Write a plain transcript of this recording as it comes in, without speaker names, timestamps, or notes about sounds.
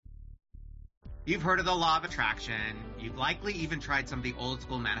You've heard of the law of attraction. You've likely even tried some of the old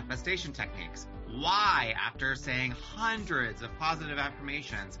school manifestation techniques. Why, after saying hundreds of positive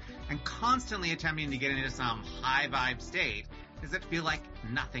affirmations and constantly attempting to get into some high vibe state, does it feel like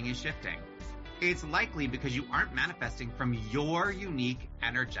nothing is shifting? It's likely because you aren't manifesting from your unique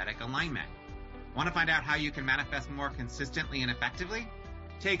energetic alignment. Want to find out how you can manifest more consistently and effectively?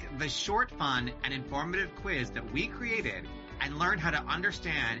 Take the short, fun, and informative quiz that we created and learn how to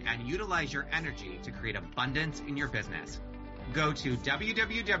understand and utilize your energy to create abundance in your business. Go to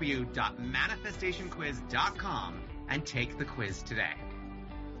www.manifestationquiz.com and take the quiz today.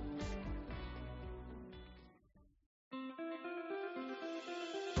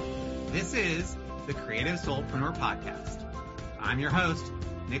 This is the Creative Soulpreneur Podcast. I'm your host,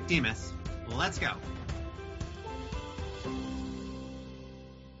 Nick Demas. Let's go.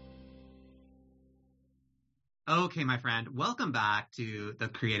 Okay, my friend, welcome back to the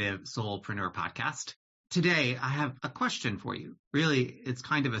Creative Soulpreneur Podcast. Today, I have a question for you. Really, it's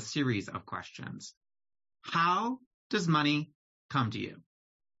kind of a series of questions. How does money come to you?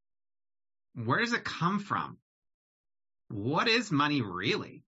 Where does it come from? What is money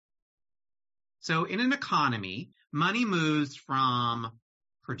really? So in an economy, money moves from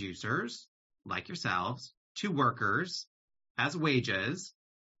producers, like yourselves, to workers as wages,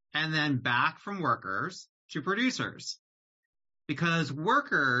 and then back from workers to producers, because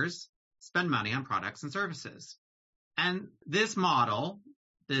workers spend money on products and services. And this model,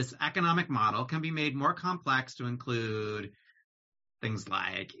 this economic model, can be made more complex to include things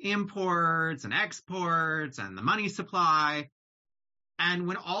like imports and exports and the money supply. And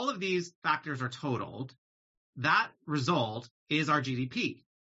when all of these factors are totaled, that result is our GDP,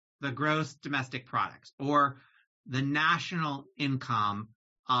 the gross domestic product, or the national income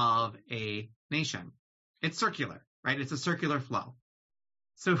of a nation. It's circular, right? It's a circular flow.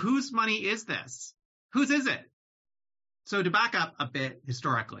 So whose money is this? Whose is it? So to back up a bit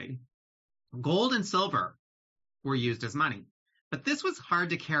historically, gold and silver were used as money, but this was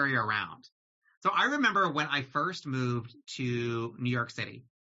hard to carry around. So I remember when I first moved to New York City.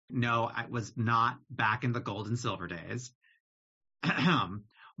 No, I was not back in the gold and silver days,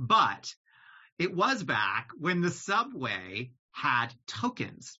 but it was back when the subway had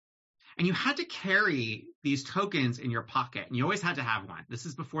tokens. And you had to carry these tokens in your pocket, and you always had to have one. This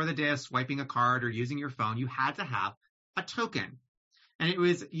is before the day of swiping a card or using your phone. You had to have a token, and it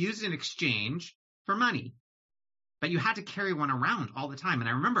was used in exchange for money. But you had to carry one around all the time. And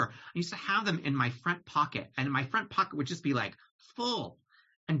I remember I used to have them in my front pocket, and my front pocket would just be like full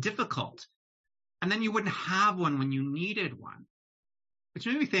and difficult. And then you wouldn't have one when you needed one, which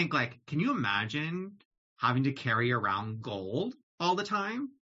made me think, like, can you imagine having to carry around gold all the time?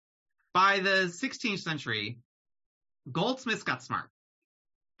 By the 16th century, goldsmiths got smart.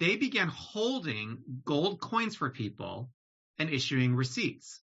 They began holding gold coins for people and issuing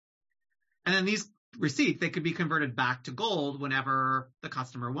receipts. And then these receipts, they could be converted back to gold whenever the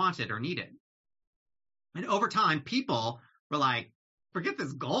customer wanted or needed. And over time, people were like, forget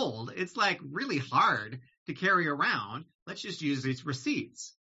this gold. It's like really hard to carry around. Let's just use these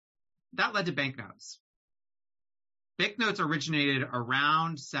receipts. That led to banknotes. Banknotes originated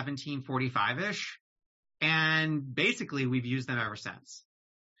around 1745-ish, and basically we've used them ever since.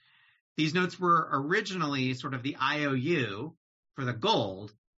 These notes were originally sort of the IOU for the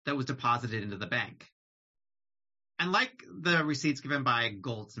gold that was deposited into the bank. And like the receipts given by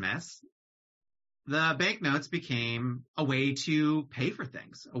goldsmiths, the banknotes became a way to pay for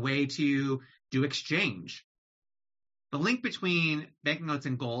things, a way to do exchange. The link between banknotes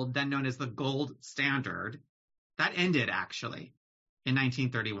and gold, then known as the gold standard, that ended actually in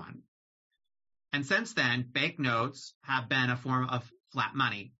 1931. And since then, banknotes have been a form of flat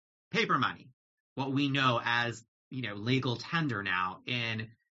money, paper money, what we know as, legal tender now in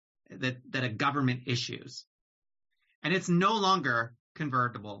that a government issues. And it's no longer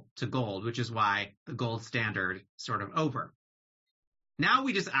convertible to gold, which is why the gold standard is sort of over. Now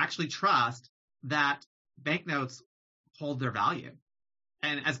we just actually trust that banknotes hold their value.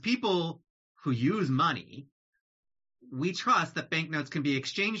 And as people who use money, we trust that banknotes can be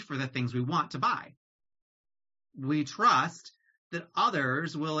exchanged for the things we want to buy. We trust that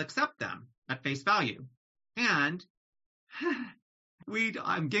others will accept them at face value. And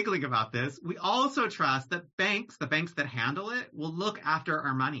I'm giggling about this. We also trust that the banks that handle it, will look after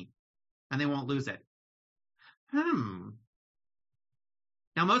our money and they won't lose it. Now,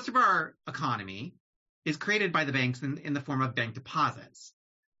 most of our economy is created by the banks in the form of bank deposits.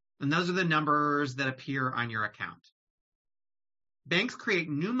 And those are the numbers that appear on your account. Banks create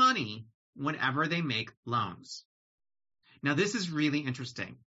new money whenever they make loans. Now, this is really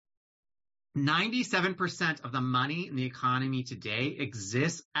interesting. 97% of the money in the economy today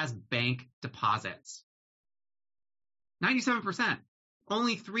exists as bank deposits. 97%.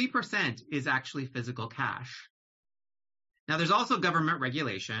 Only 3% is actually physical cash. Now, there's also government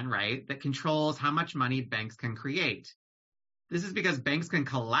regulation, right, that controls how much money banks can create. This is because banks can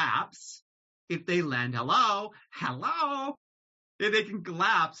collapse if they lend, they can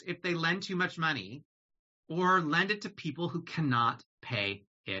collapse if they lend too much money or lend it to people who cannot pay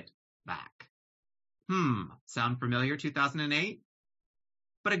it back. Sound familiar, 2008?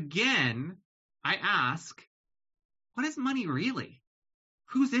 But again, I ask, what is money really?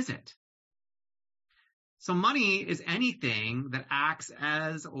 Whose is it? So money is anything that acts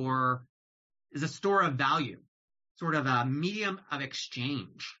as or is a store of value, sort of a medium of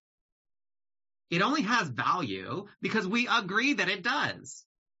exchange. It only has value because we agree that it does.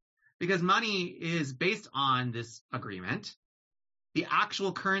 Because money is based on this agreement. The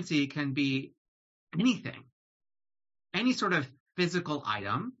actual currency can be anything, any sort of physical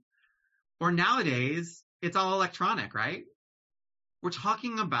item, or nowadays, it's all electronic, right? We're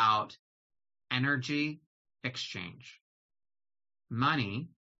talking about energy exchange. Money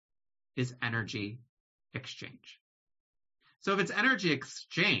is energy exchange. So if it's energy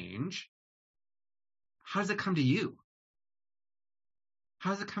exchange, how does it come to you? How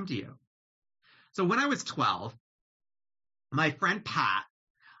does it come to you? So when I was 12, my friend Pat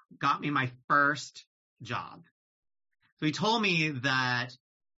got me my first job. So he told me that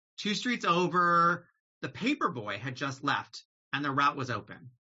 2 streets over, the paper boy had just left and the route was open.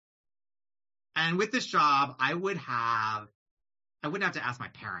 And with this job, I wouldn't have to ask my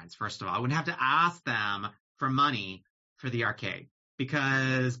parents, first of all. I wouldn't have to ask them for money for the arcade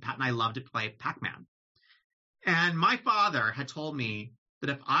because Pat and I loved to play Pac-Man. And my father had told me that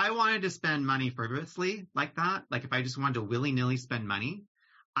if I wanted to spend money frivolously like that, like if I just wanted to willy-nilly spend money,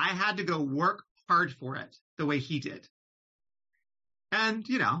 I had to go work hard for it the way he did. And,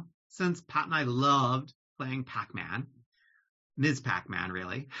 since Pat and I loved playing Pac-Man, Ms. Pac-Man,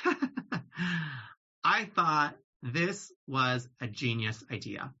 really, I thought this was a genius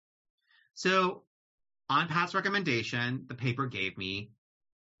idea. So on Pat's recommendation, the paper gave me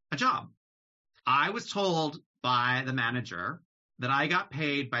a job. I was told by the manager that I got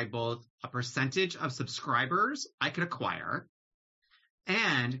paid by both a percentage of subscribers I could acquire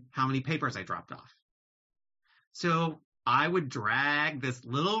and how many papers I dropped off. So I would drag this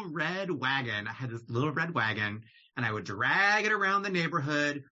little red wagon. I had this little red wagon and I would drag it around the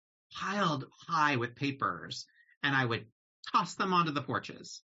neighborhood piled high with papers and I would toss them onto the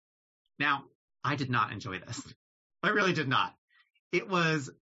porches. Now, I did not enjoy this. I really did not. It was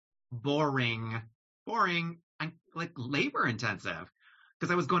boring and like labor intensive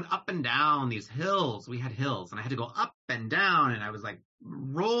because I was going up and down these hills. We had hills and I had to go up and down and I was like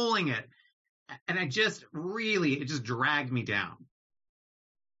rolling it. And it just dragged me down.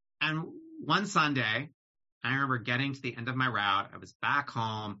 And one Sunday, I remember getting to the end of my route. I was back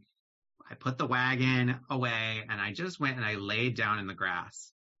home. I put the wagon away and I just went and I laid down in the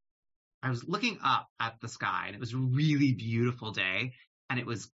grass. I was looking up at the sky and it was a really beautiful day and it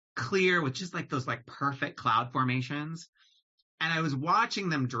was clear with just like those like perfect cloud formations. And I was watching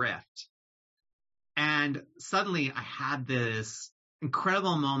them drift. And suddenly I had this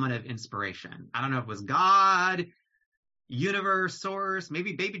incredible moment of inspiration. I don't know if it was God, universe, source,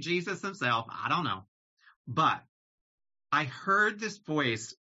 maybe baby Jesus himself. I don't know. But I heard this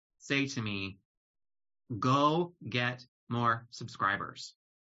voice say to me, go get more subscribers.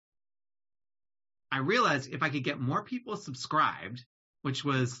 I realized if I could get more people subscribed, which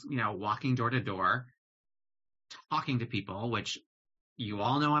was, walking door to door, talking to people, which you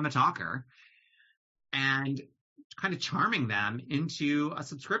all know I'm a talker, and kind of charming them into a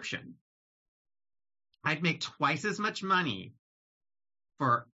subscription, I'd make twice as much money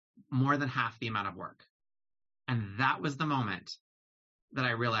for more than half the amount of work. And that was the moment that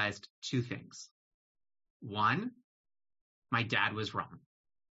I realized 2 things. 1, my dad was wrong.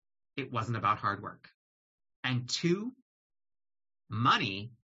 It wasn't about hard work. And 2,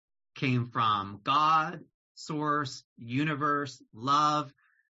 money came from God, source, universe, love,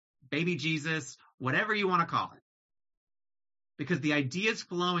 baby Jesus, whatever you want to call it. Because the ideas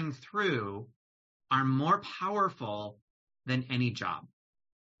flowing through are more powerful than any job.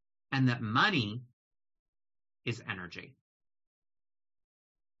 And that money is energy.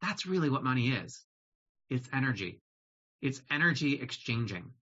 That's really what money is. It's energy. It's energy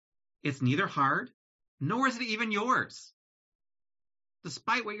exchanging. It's neither hard, nor is it even yours.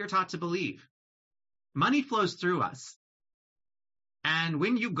 Despite what you're taught to believe. Money flows through us. And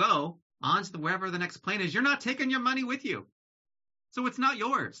when you go on to wherever the next plane is, you're not taking your money with you. So it's not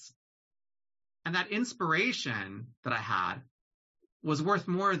yours. And that inspiration that I had was worth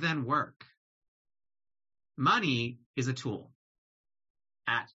more than work. Money is a tool.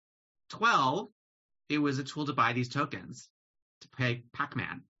 At 12, it was a tool to buy these tokens to pay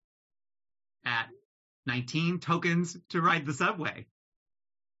Pac-Man. At 19, tokens to ride the subway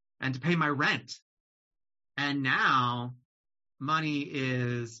and to pay my rent. And now money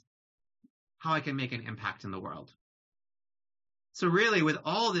is how I can make an impact in the world. So really, with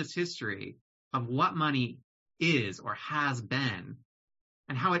all this history of what money is or has been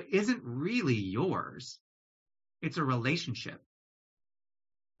and how it isn't really yours, it's a relationship.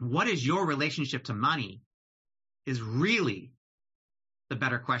 What is your relationship to money is really the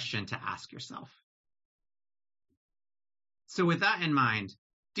better question to ask yourself. So with that in mind,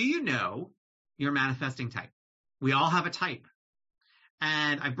 do you know your manifesting type? We all have a type.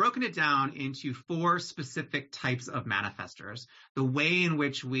 And I've broken it down into 4 specific types of manifestors. The way in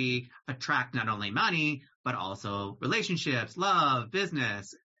which we attract not only money, but also relationships, love,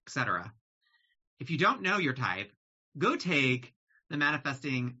 business, etc. If you don't know your type, go take the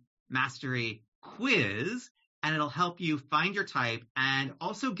Manifesting Mastery quiz, and it'll help you find your type and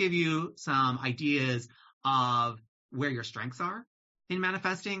also give you some ideas of where your strengths are in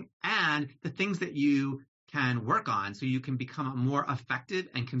manifesting and the things that you can work on so you can become a more effective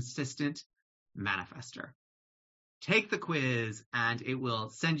and consistent manifester. Take the quiz and it will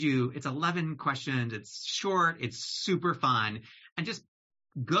send you, it's 11 questions, it's short, it's super fun, and just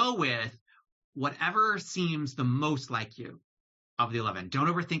go with whatever seems the most like you of the 11. Don't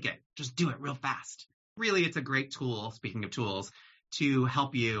overthink it. Just do it real fast. Really, it's a great tool, speaking of tools, to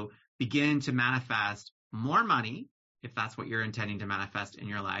help you begin to manifest more money, if that's what you're intending to manifest in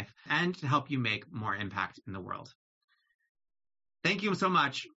your life, and to help you make more impact in the world. Thank you so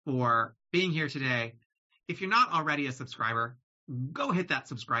much for being here today. If you're not already a subscriber, go hit that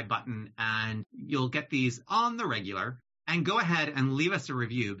subscribe button and you'll get these on the regular. And go ahead and leave us a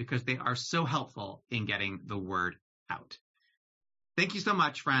review because they are so helpful in getting the word out. Thank you so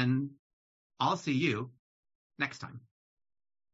much, friend. I'll see you next time.